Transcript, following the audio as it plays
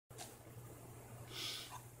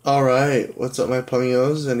Alright, what's up my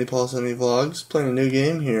pummios? Any Pulse, any vlogs? Playing a new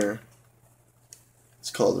game here. It's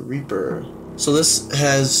called Reaper. So this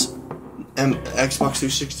has Xbox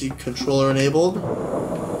 360 controller enabled.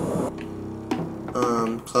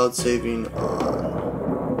 Cloud saving on.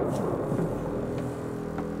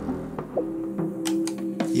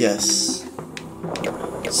 Yes.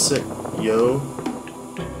 Sick, yo.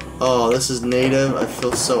 Oh, this is native. I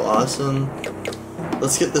feel so awesome.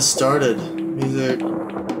 Let's get this started. Music.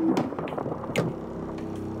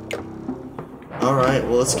 Alright,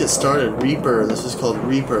 well let's get started. Reaper. This is called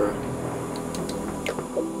Reaper.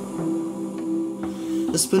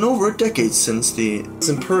 It's been over a decade since the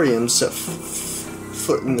Imperium set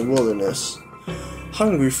foot in the wilderness.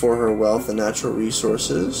 Hungry for her wealth and natural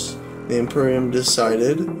resources, the Imperium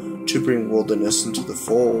decided to bring wilderness into the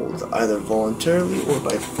fold, either voluntarily or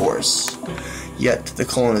by force. Yet the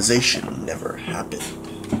colonization never happened.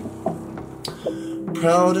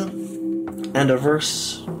 Proud and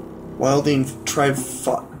averse, Wilderling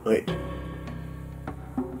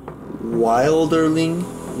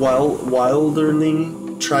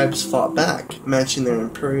tribes fought back, matching their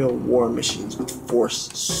imperial war machines with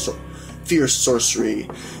fierce sorcery.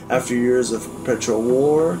 After years of perpetual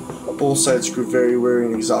war, both sides grew very weary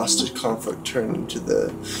and exhausted. Conflict turned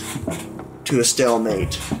to a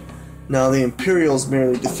stalemate. Now the Imperials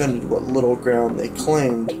merely defended what little ground they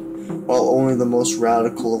claimed, while only the most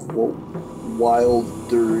radical of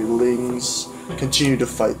Wilderlings continued to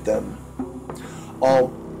fight them,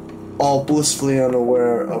 all blissfully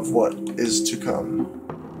unaware of what is to come.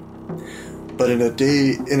 But in a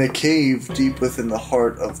cave deep within the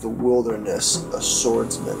heart of the wilderness, a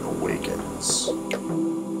swordsman awakens.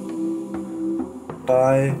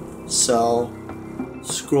 Buy, sell,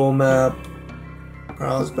 scroll map,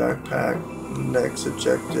 browse backpack, next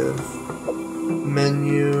objective,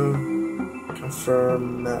 menu,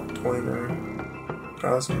 confirm map pointer,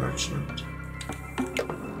 browse merchant.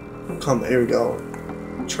 Here we go.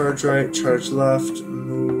 Charge right, charge left,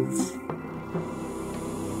 move,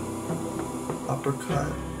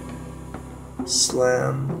 uppercut,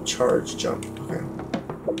 slam, charge, jump. Okay.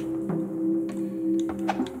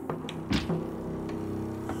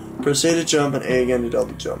 Press A to jump and A again to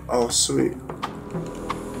double jump. Oh, sweet.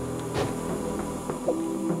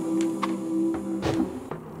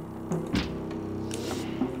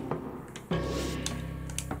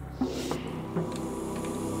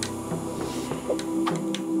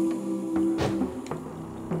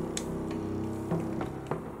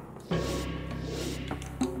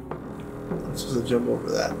 Jump over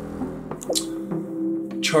that.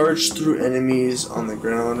 Charge through enemies on the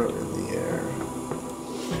ground or in the air.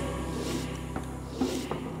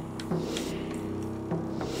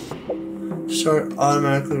 Start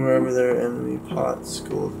automatically wherever there are enemy pots.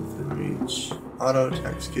 Gold within reach. Auto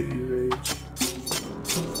attacks give you rage.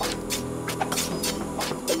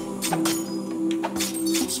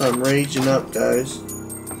 So I'm raging up, guys.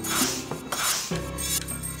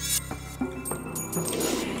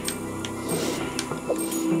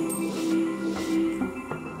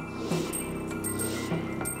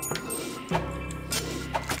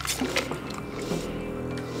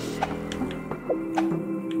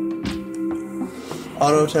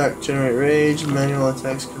 Auto attack generate rage, manual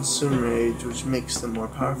attacks consume rage, which makes them more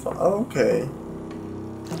powerful. Oh, okay.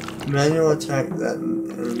 Manual attack that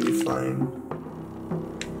enemy flying.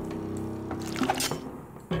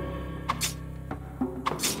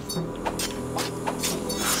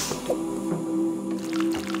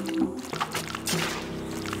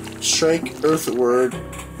 Strike earthward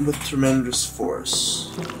with tremendous force.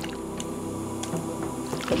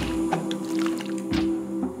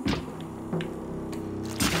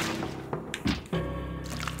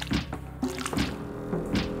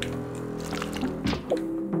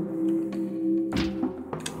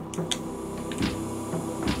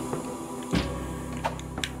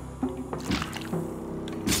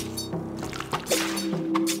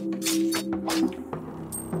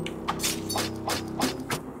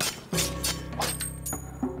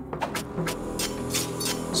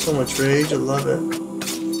 So much rage, I love it.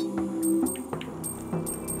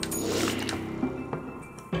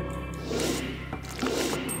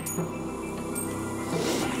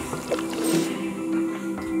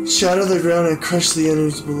 Shatter the ground and crush the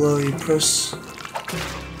enemies below you. Press.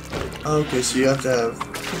 Okay, so you have to have.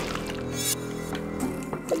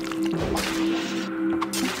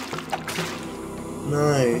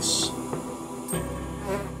 Nice.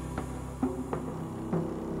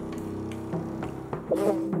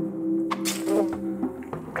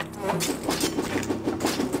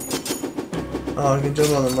 Oh, I can jump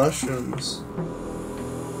on the mushrooms.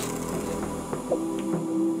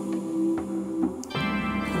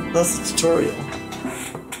 That's the tutorial.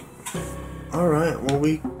 Alright, well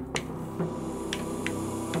we...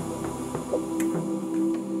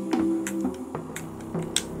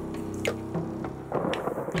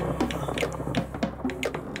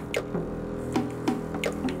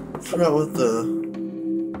 forgot what the...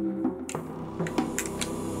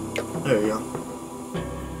 There you go.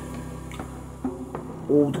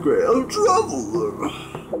 Old Grey Traveler.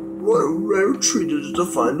 What a rare treat it is to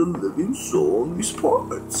find a living soul in these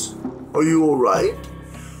parts. Are you alright?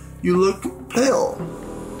 You look pale.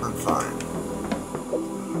 I'm fine.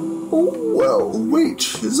 Oh well, wait,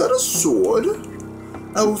 is that a sword?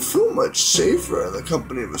 I will feel much safer in the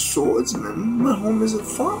company of a swordsman. My home isn't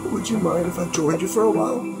far. Would you mind if I joined you for a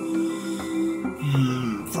while?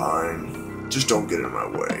 Fine. Just don't get in my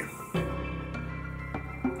way.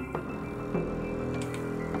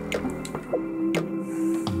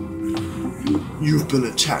 You've been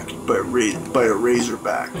attacked by a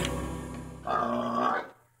razorback.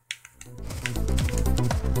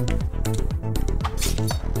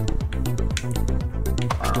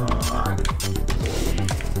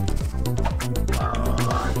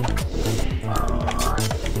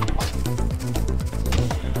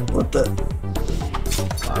 What the?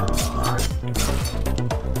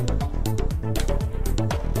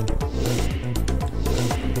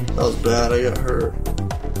 That was bad, I got hurt.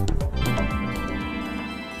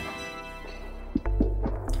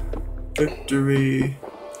 Victory.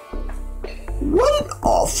 What an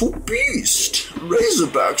awful beast!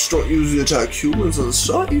 Razorbacks don't usually attack humans on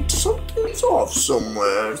sight. Something's off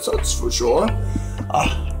somewhere, that's for sure.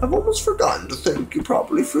 I've almost forgotten to thank you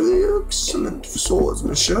properly for the excellent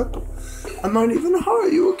swordsmanship. I might even hire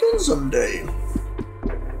you again someday.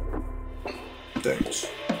 Thanks.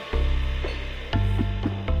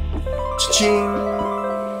 Cha-ching!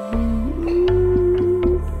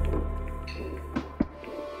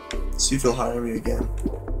 See if he'll hire me again.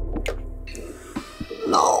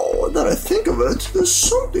 Now that I think of it, there's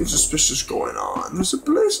something suspicious going on. There's a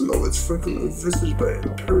place in the woods frequently visited by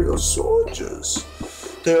Imperial soldiers.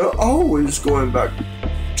 They're always going back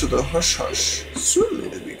to the hush-hush. Certainly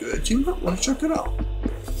they'd be good. You might want to check it out.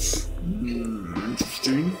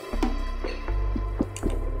 Interesting.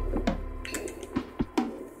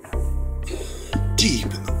 Deep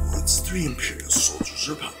in the woods, 3 Imperial soldiers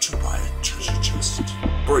are about to buy a treasure chest.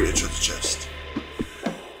 Bury a treasure chest.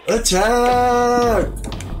 Attack!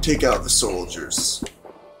 Take out the soldiers.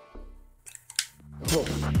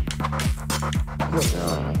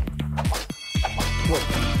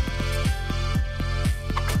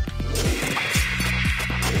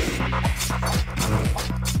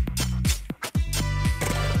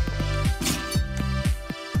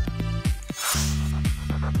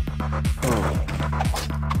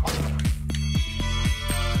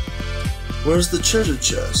 Where's the treasure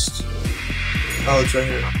chest? Oh, it's right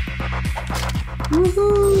here.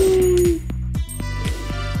 Woohoo!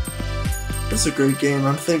 That's a great game.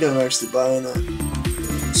 I'm thinking of actually buying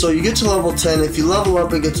it. So you get to level 10. If you level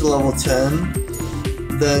up and get to level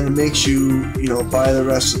 10, then it makes you, buy the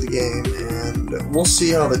rest of the game. And we'll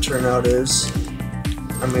see how the turnout is.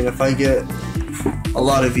 I mean, if I get a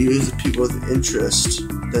lot of views of people with interest,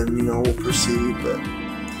 then, we'll proceed. But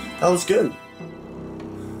that was good.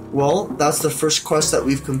 Well, that's the first quest that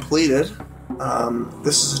we've completed.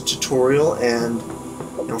 This is a tutorial and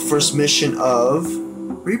first mission of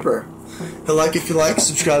Reaper. Hit like if you like,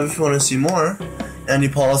 subscribe if you want to see more. Andy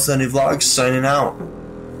Paulus, Andy Vlogs, signing out.